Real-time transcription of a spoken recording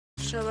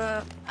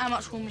So, how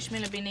much will Miss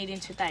Miller be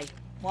needing today?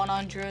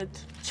 100,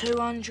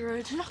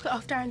 200? Knock it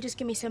off, Darren. Just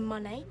give me some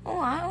money.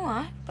 All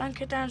right.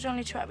 Banker Dan's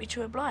only too happy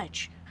to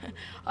oblige.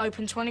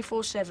 Open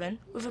 24/7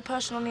 with a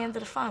person on the end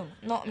of the phone,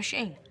 not a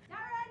machine.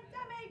 Darren,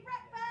 dummy,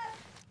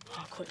 breakfast!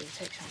 Oh, quickly,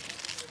 take some.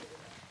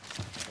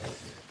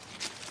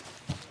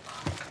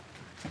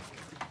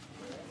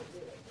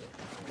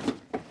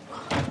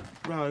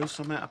 Rose,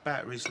 I'm out of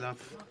batteries,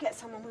 love. I'll get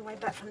some on my way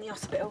back from the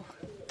hospital.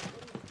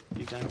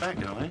 You going back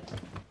now, eh?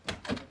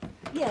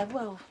 Yeah,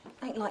 well,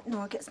 ain't like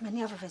Nora gets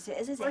many other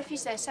visitors, is it? What if you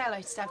say hello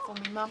to Dad for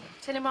me, Mum?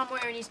 Tell him I'm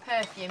wearing his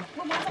perfume.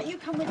 Well, why don't you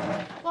come with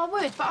me? Well, I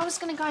would, but I was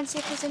going to go and see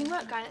if there's any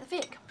work going at the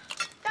Vic.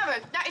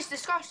 Darren, that is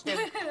disgusting.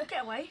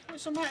 Get away.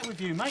 What's the matter with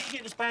you, mate? You're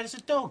getting as bad as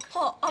a dog.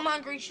 What? I'm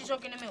hungry, she's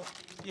hogging the milk.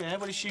 Yeah,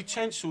 well, it's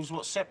utensils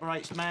what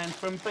separates man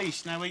from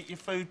beast. Now eat your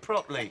food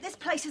properly. This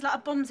place is like a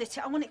bomb's hit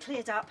it. I want it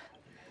cleared up.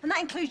 And that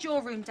includes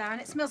your room,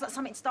 Darren. It smells like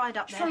something's died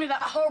up there. It's probably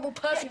that horrible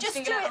perfume just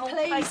stinging do out it, the whole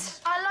please.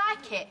 place. I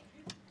like it.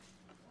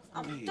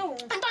 Oh, Dawn.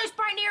 And don't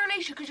spray near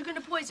Alicia because you're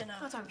going to poison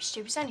her. Oh, don't be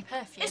stupid. It's only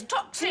perfume. It's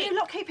toxic. Can you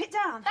lot keep it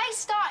down? They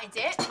started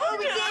it. Oh,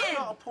 we did.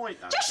 Not a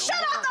point, though. Just Dawn.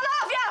 shut up, I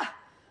love ya!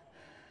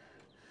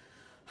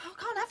 I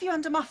can't have you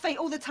under my feet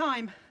all the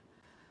time.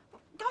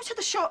 Go to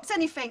the shops,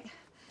 anything.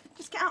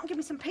 Just get out and give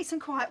me some peace and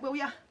quiet, will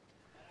ya?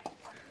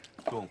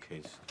 Go on,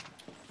 kids.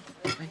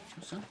 Hey,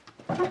 what's up?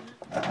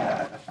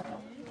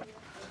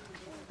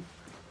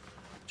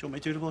 Do you want me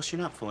to do the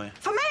washing up for you?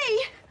 For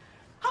me?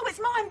 Oh, it's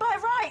mine by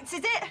rights,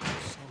 is it?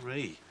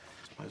 Sorry.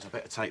 Suppose I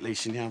better take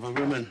Lisa in the other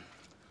room and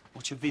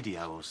watch a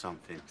video or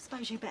something.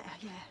 Suppose you better,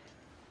 yeah.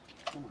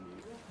 Come on,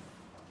 you.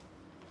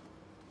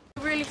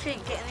 You really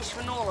think getting this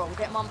for Nora will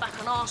get Mum back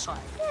on our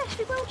side? Yeah,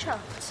 she'll be well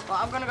chuffed.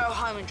 Right, I'm going to go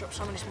home and drop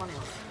some of this money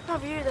off.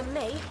 Rather you than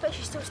me, but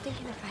she's still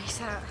stinking her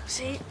face out.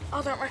 See,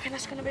 I don't reckon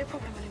that's going to be a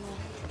problem anymore.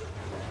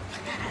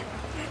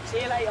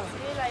 See you later.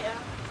 See you later.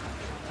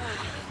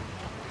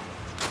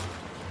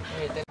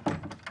 Is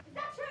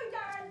that true,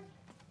 Darren?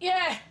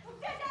 Yeah. Well,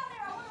 get down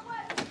there, I want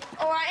to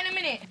work. All right, in a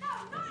minute. No,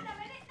 not in a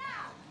minute,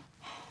 now.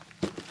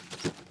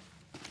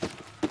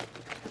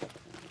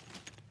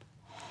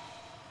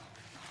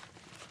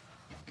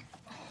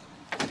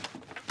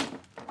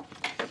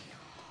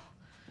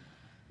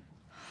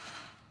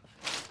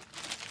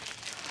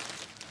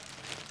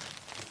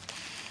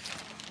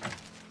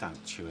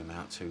 Don't chew him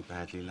out too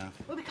badly, love.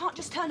 Well, we can't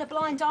just turn a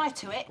blind eye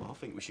to it. Well, I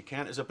think we should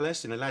count it as a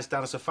blessing. The lad's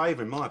done us a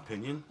favour, in my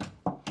opinion.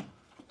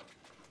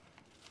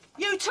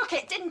 You took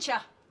it, didn't you?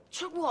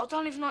 Took what? I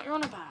don't even know what you're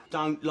on about.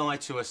 Don't lie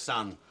to us,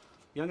 son.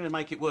 You're going to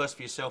make it worse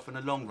for yourself in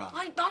the long run.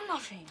 I ain't done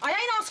nothing. I ain't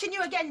asking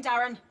you again,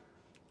 Darren.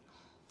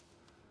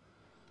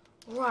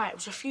 Right, it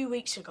was a few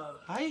weeks ago.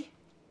 Hey?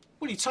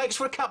 Will you take us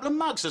for a couple of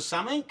mugs or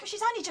something? Well,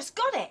 she's only just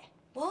got it.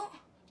 What?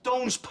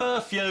 Dawn's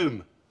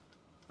perfume.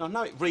 I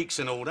know it reeks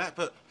and all that,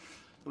 but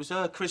it was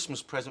her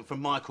Christmas present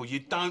from Michael. You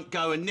don't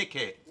go and nick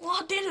it. Well,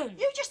 I didn't.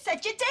 You just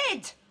said you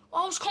did.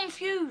 I was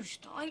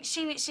confused. I ain't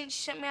seen it since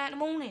she sent me out in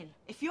the morning.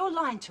 If you're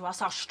lying to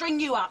us, I'll string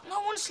you up.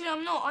 No, honestly,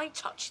 I'm not. I ain't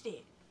touched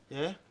it.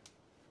 Yeah?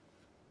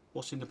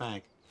 What's in the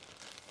bag?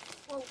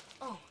 Well,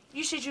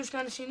 you said you was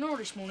going to see Nora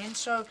this morning,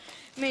 so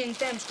me and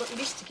Dem's got you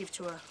this to give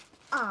to her.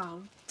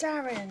 Oh,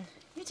 Darren,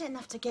 you didn't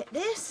have to get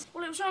this.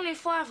 Well, it was only a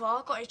 £5.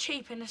 I got it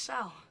cheap in the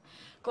sale.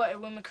 Got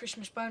it with my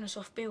Christmas bonus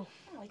off Bill.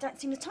 Oh, he don't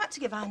seem the type to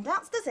give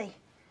handouts, does he?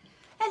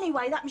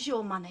 Anyway, that was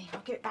your money.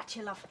 I'll give it back to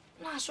you, love.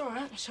 No, it's all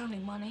right. It's only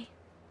money.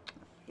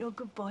 You're a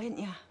good boy, ain't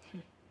you?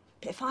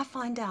 But if I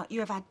find out you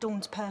have had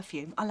Dawn's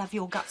perfume, I'll have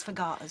your guts for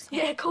garters.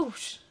 Yeah, of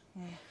course.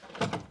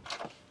 Yeah.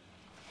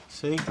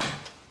 See?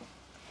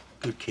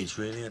 Good kids,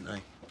 really, aren't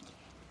they?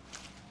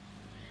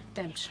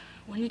 Dems,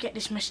 when you get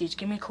this message,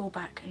 give me a call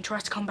back and try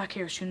to come back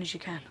here as soon as you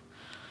can.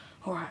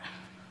 All right.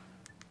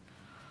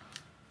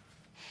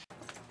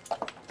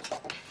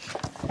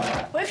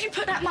 Where have you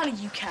put that money,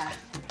 you cat?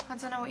 I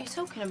don't know what you're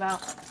talking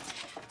about.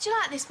 Do you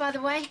like this, by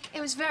the way?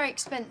 It was very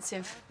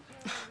expensive.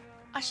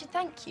 I should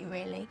thank you,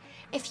 really.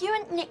 If you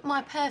hadn't nicked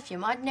my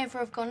perfume, I'd never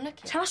have gone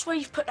looking. Tell us where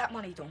you've put that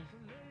money, Dawn.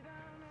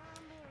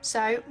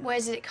 So, where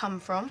did it come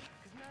from?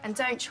 And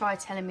don't try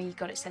telling me you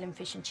got it selling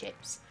fish and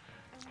chips.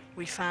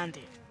 We found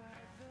it.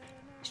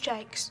 It's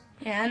Jake's.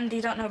 Yeah, and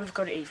you don't know we've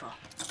got it either.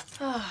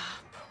 Oh,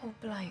 poor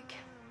bloke.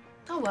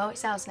 Oh, well,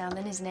 it's ours now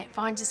then, isn't it?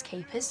 Finders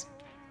keepers.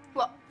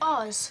 What,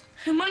 ours?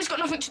 Money's got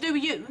nothing to do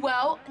with you.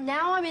 Well,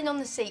 now I'm in on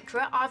the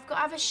secret, I've got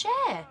to have a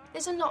share.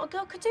 There's a lot a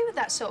girl could do with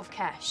that sort of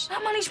cash.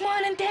 That money's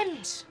mine and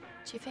Dem's.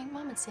 Do you think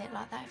Mum would see it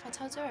like that if I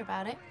told her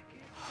about it?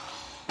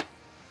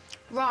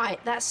 Right,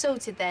 that's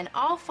sorted then.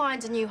 I'll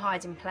find a new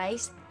hiding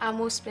place and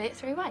we'll split it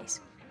 3 ways.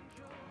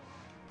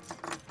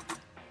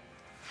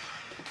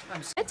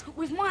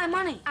 With my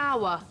money.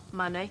 Our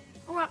money.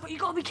 All right, but you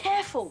got to be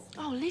careful.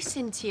 Oh,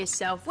 listen to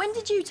yourself. When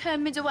did you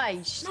turn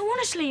middle-aged? No,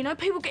 honestly, you know,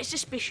 people get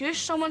suspicious,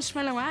 someone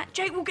smell a rat,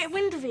 Jake will get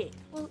wind of it.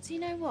 Well, do you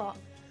know what?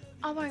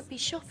 I won't be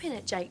shopping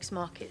at Jake's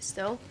Market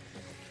still.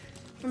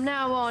 From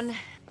now on,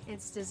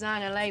 it's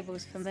designer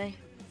labels for me.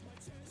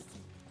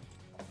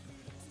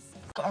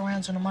 Got her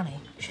hands on the money.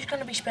 She's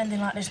going to be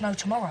spending like there's no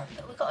tomorrow.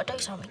 But we've got to do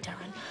something,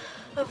 Darren.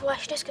 Otherwise,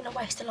 she's just going to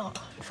waste a lot.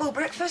 Full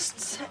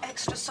breakfasts,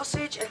 extra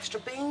sausage, extra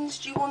beans.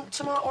 Do you want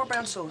tomato or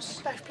brown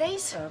sauce? Both,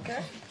 please.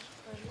 Okay.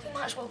 We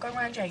might as well go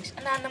round Jake's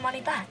and hand the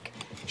money back.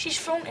 She's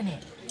flaunting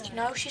it. You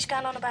know, she's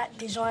going on about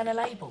designer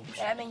labels.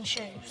 Yeah, I mean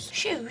shoes.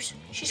 Shoes?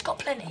 She's got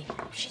plenty.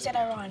 She's had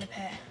her eye on a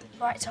pair.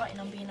 Right tight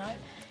number, you know.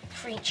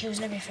 3-inch heels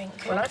and everything.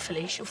 Well,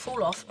 hopefully she'll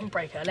fall off and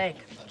break her leg.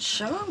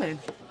 Charming.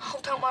 Oh,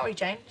 don't worry,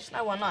 Jane. It's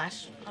no one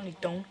nice. Only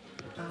Dawn.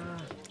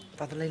 Ah,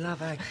 brotherly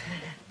love, eh?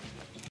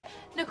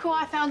 Look who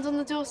I found on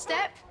the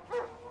doorstep.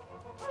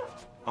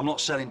 I'm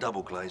not selling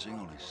double glazing,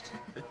 honest.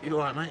 You all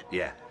right, mate?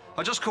 Yeah.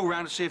 I just called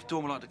round to see if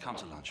Dawn would like to come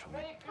to lunch with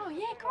me. Oh,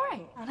 yeah,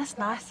 great. Oh, that's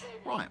nice.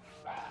 Right.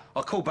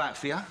 I'll call back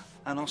for you,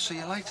 and I'll see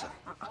you later.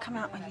 I'll come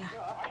out with you.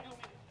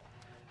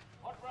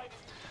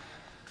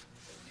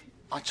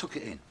 I took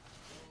it in.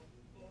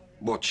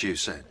 What you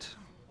said.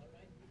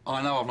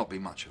 I know I've not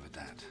been much of a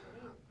dad.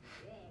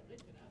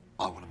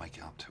 I want to make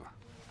it up to her.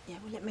 Yeah,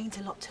 well, it means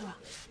a lot to her.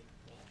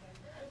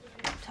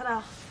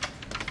 Ta-da.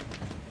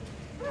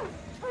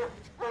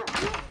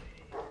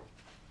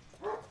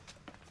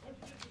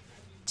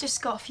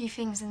 Just got a few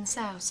things in the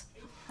sales.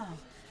 Oh.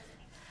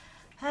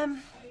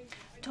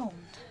 Dawn,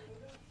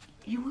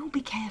 you will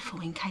be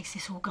careful in case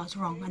this all goes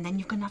wrong, and then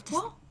you're going to have to...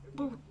 What?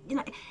 Well, you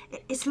know,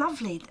 it's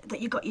lovely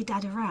that you got your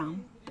dad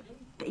around,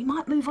 but he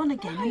might move on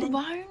again, No, and he then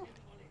won't.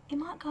 he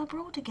might go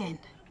abroad again.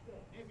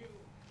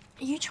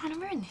 Are you trying to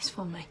ruin this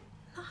for me?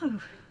 No,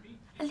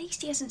 At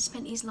least he hasn't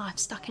spent his life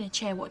stuck in a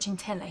chair watching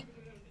telly.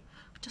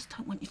 I just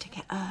don't want you to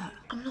get hurt.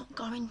 I'm not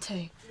going to.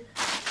 I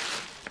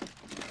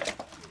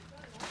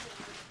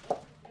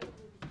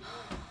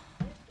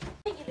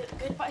think you look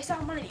good, but it's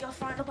our money that you're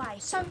throwing away.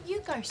 So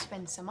you go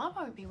spend some. I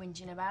won't be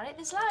whinging about it.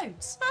 There's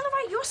loads. By the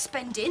way, you're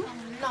spending.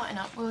 Lighten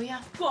up, will ya?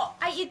 What,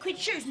 80 quid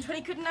shoes and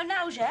 20 quid no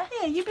nails, yeah?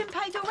 Yeah, you've been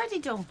paid already,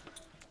 Dawn.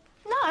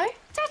 No,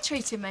 Dad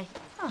treated me.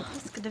 Oh,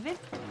 that's good of him.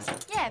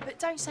 Yeah, but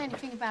don't say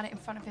anything about it in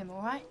front of him,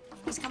 all right?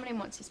 He's coming in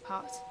once he's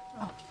parked.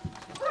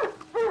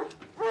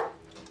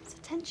 It's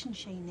attention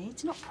she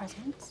needs, not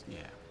presents. Yeah.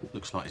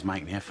 Looks like he's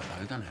making the effort,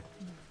 though, doesn't it?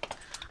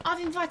 I've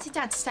invited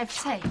Dad to stay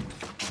for tea.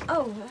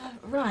 Oh,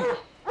 right.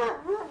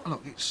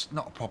 Look, it's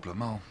not a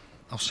problem.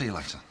 I'll see you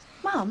later.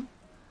 Mum,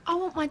 I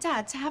want my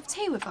dad to have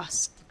tea with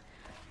us.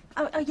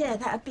 Oh, yeah,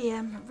 that'd be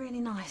really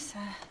nice.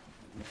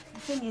 The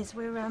thing is,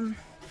 we're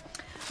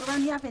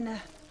only having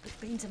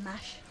beans and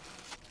mash.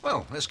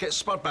 Well, let's get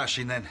spud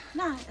bashing then.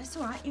 No, it's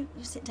all right. You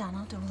sit down.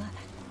 I'll do all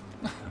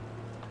that.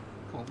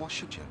 Well, why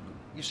should you?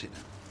 You sit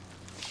down.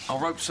 I'll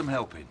rope some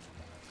help in.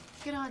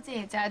 Good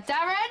idea, Dad.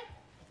 Darren?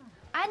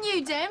 And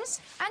you, Dims.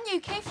 And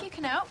you, Keith, you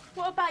can help.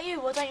 What about you?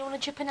 Or don't you want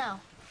to chip in now?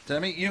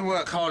 Demi, you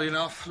work hard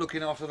enough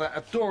looking after that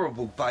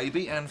adorable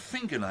baby, and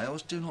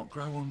fingernails do not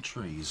grow on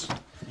trees.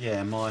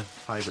 Yeah, my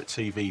favourite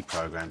TV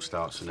programme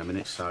starts in a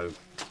minute, so...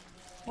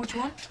 What do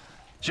you want?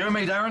 Do you and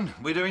me, Darren?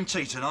 We're doing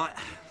tea tonight.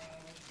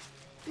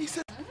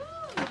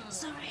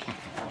 Sorry.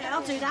 Yeah,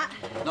 I'll do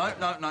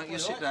that. No, you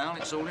sit down.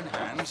 It's all in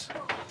hand.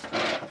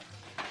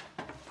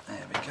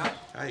 There we go.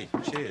 Hey,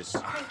 cheers.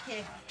 Thank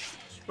you.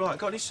 Right,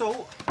 got any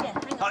salt? Yeah,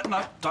 hang on.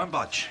 No, don't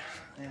budge.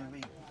 There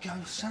we go,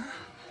 sir.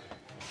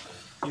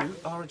 You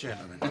are a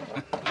gentleman.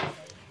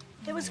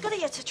 It was good of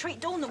you to treat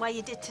Dawn the way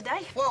you did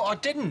today. Well, I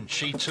didn't.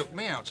 She took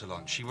me out to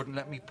lunch. She wouldn't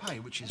let me pay,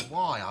 which is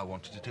why I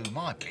wanted to do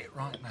my bit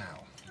right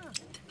now.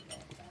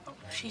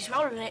 She's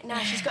rolling it now.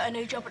 She's got a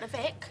new job at the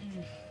Vic.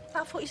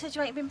 I thought you said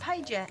you ain't been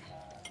paid yet.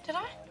 Did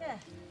I? Yeah.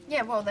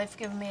 Yeah, well, they've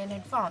given me an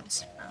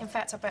advance. In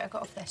fact, I better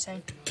get off there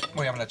soon.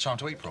 We haven't had time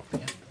to eat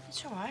properly yet.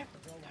 It's all right.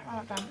 Don't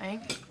worry about me.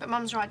 But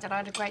Mum's right, Dad. I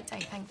had a great day,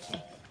 thank you.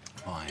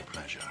 My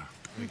pleasure.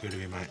 Very good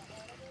of you, mate.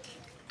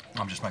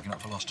 I'm just making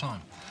up for lost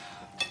time.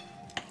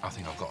 I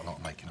think I've got a lot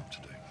of making up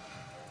to do.